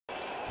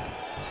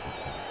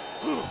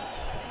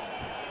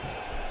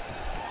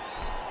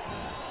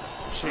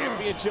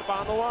Championship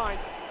on the line.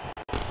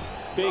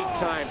 Big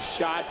time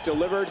shot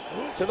delivered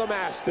to the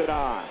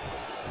Mastodon.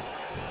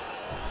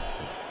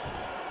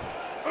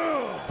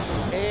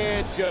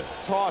 And just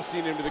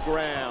tossing him to the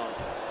ground.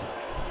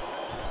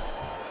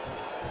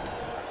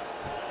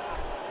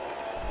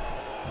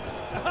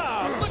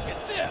 Ah, look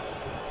at this.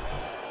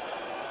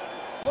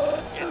 Look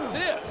at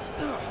this.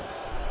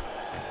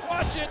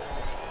 Watch it.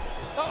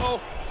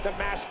 Uh-oh. The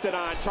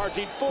Mastodon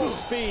charging full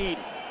speed.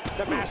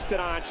 The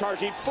Mastodon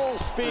charging full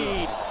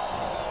speed.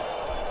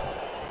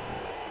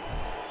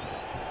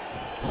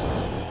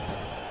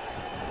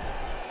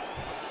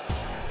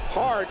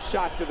 Hard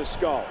shot to the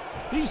skull.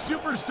 These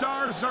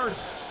superstars are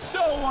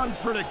so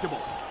unpredictable.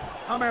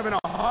 I'm having a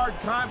hard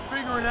time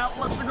figuring out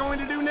what they're going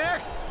to do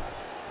next.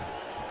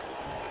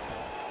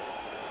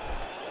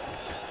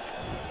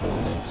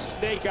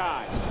 Snake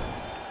eyes.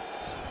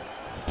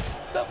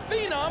 The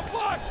Phenom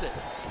blocks it.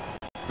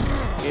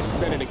 It's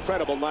been an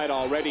incredible night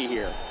already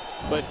here.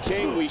 But,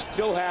 King, we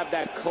still have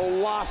that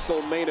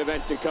colossal main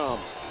event to come.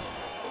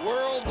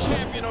 World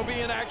champion will be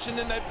in action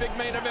in that big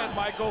main event,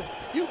 Michael.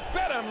 You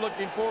bet I'm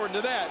looking forward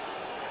to that.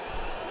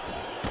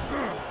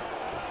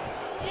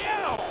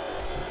 Yeah!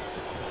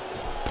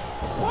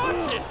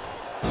 Watch it!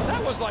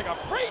 That was like a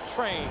freight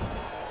train.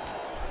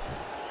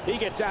 He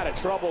gets out of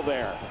trouble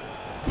there.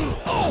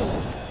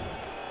 Oh!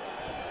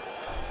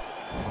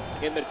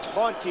 And the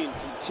taunting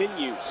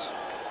continues.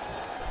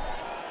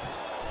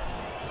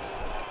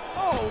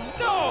 Oh,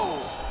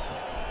 no!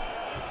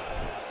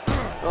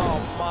 Oh,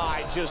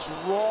 my. Just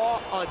raw,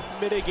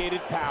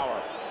 unmitigated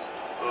power.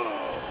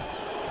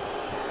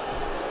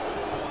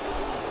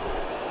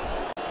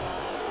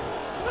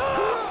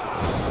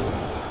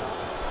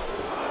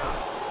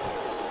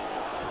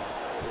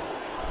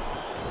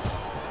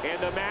 And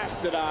the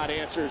Mastodon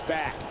answers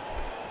back.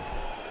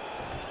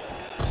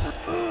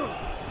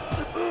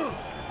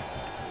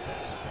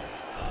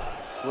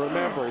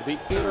 Remember, the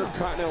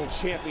Intercontinental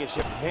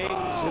Championship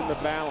hangs in the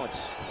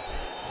balance.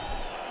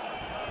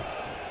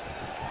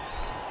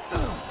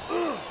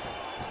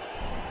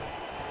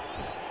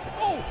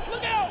 Oh,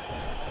 look out!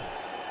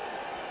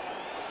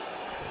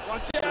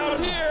 Watch out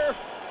here!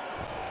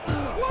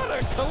 What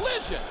a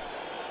collision!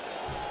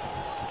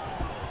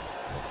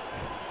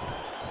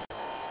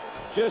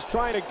 Just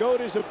trying to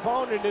goad his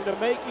opponent into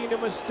making a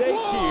mistake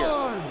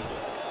here.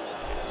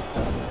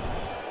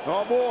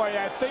 Oh boy,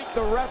 I think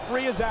the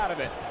referee is out of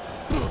it.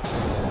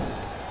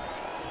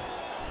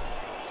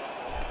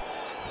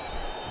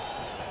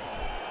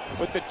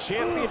 With the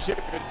championship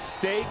at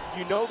stake,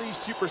 you know these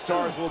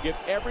superstars will give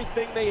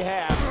everything they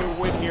have to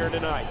win here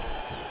tonight.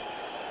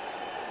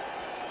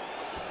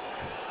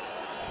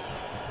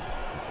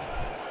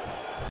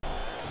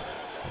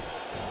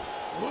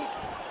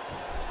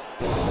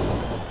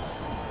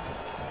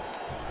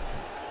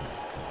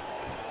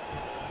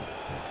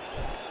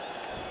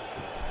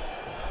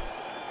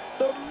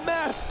 The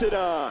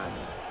Mastodon.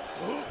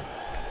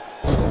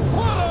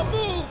 What a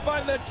move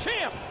by the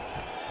champ!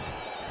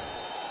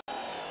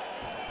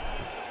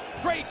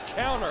 Great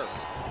counter.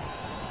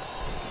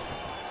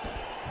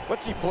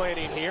 What's he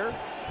planning here?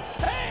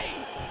 Hey!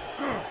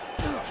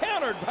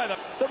 Countered by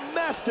the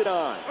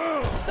Mastodon.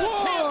 The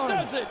champ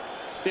does it!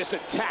 This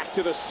attack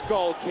to the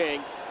Skull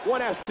King.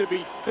 One has to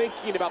be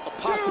thinking about the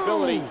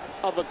possibility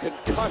of a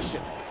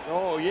concussion.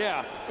 Oh,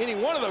 yeah. Any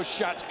one of those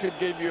shots could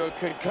give you a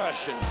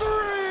concussion.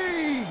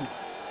 3!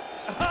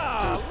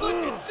 Ah, look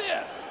at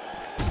this!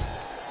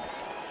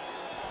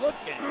 Look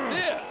at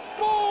this!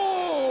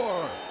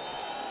 4!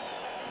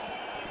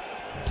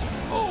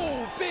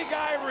 Oh, big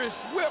Irish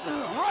whip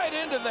right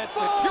into that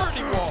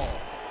security wall.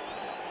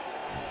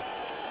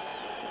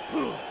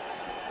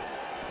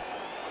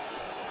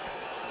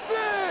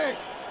 6!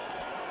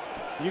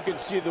 You can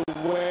see the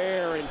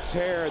wear and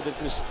tear that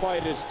this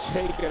fight has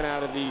taken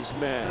out of these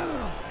men.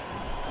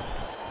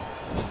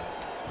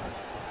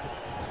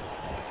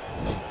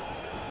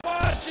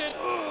 Watch it!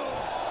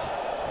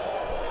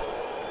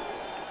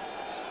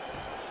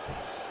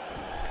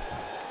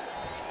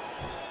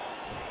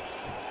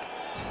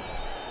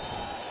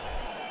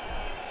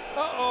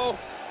 Uh-oh.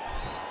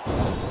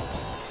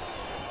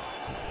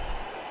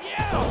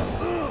 Yeah!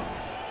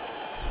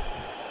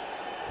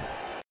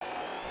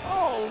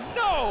 Oh,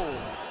 no!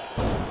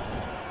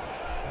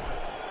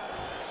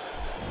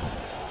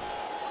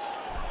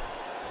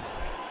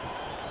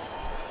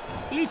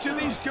 Each of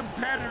these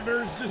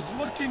competitors is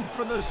looking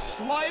for the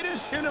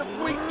slightest hint of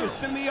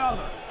weakness in the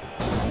other.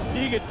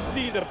 You can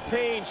see the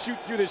pain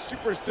shoot through the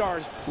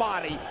superstar's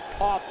body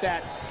off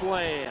that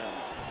slam.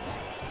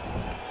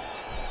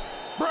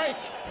 Break!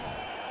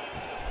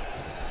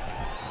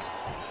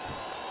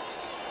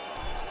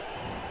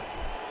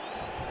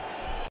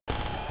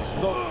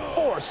 The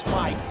force,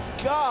 my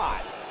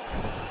God!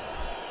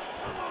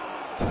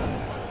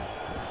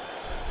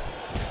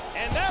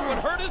 And that would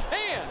hurt his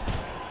hand.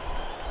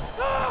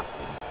 Ah!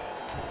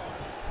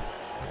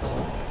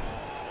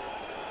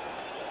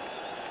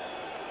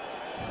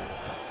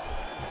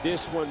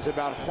 This one's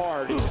about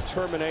heart and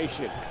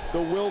determination,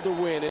 the will to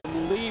win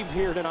and leave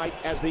here tonight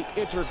as the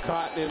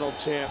Intercontinental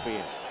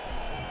Champion.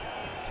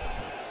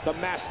 The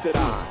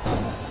Mastodon.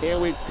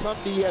 And we've come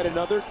to yet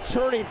another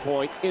turning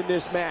point in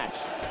this match.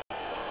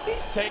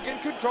 He's taking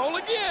control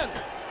again.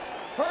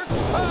 Perch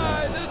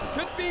tie. This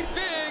could be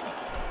big.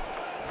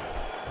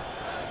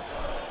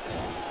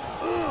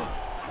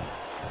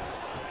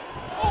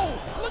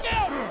 Oh, look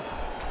out.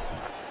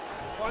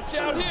 Watch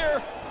out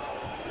here.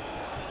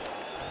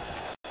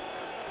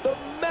 The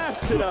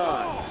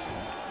Mastodon.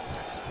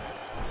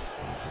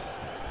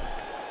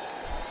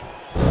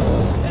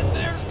 And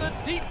there's the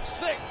deep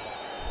six.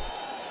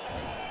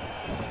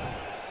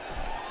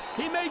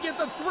 He may get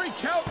the 3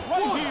 count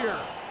right One, here.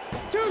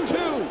 2,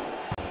 3.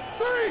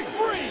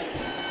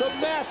 The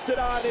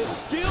Mastodon is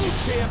still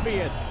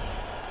champion.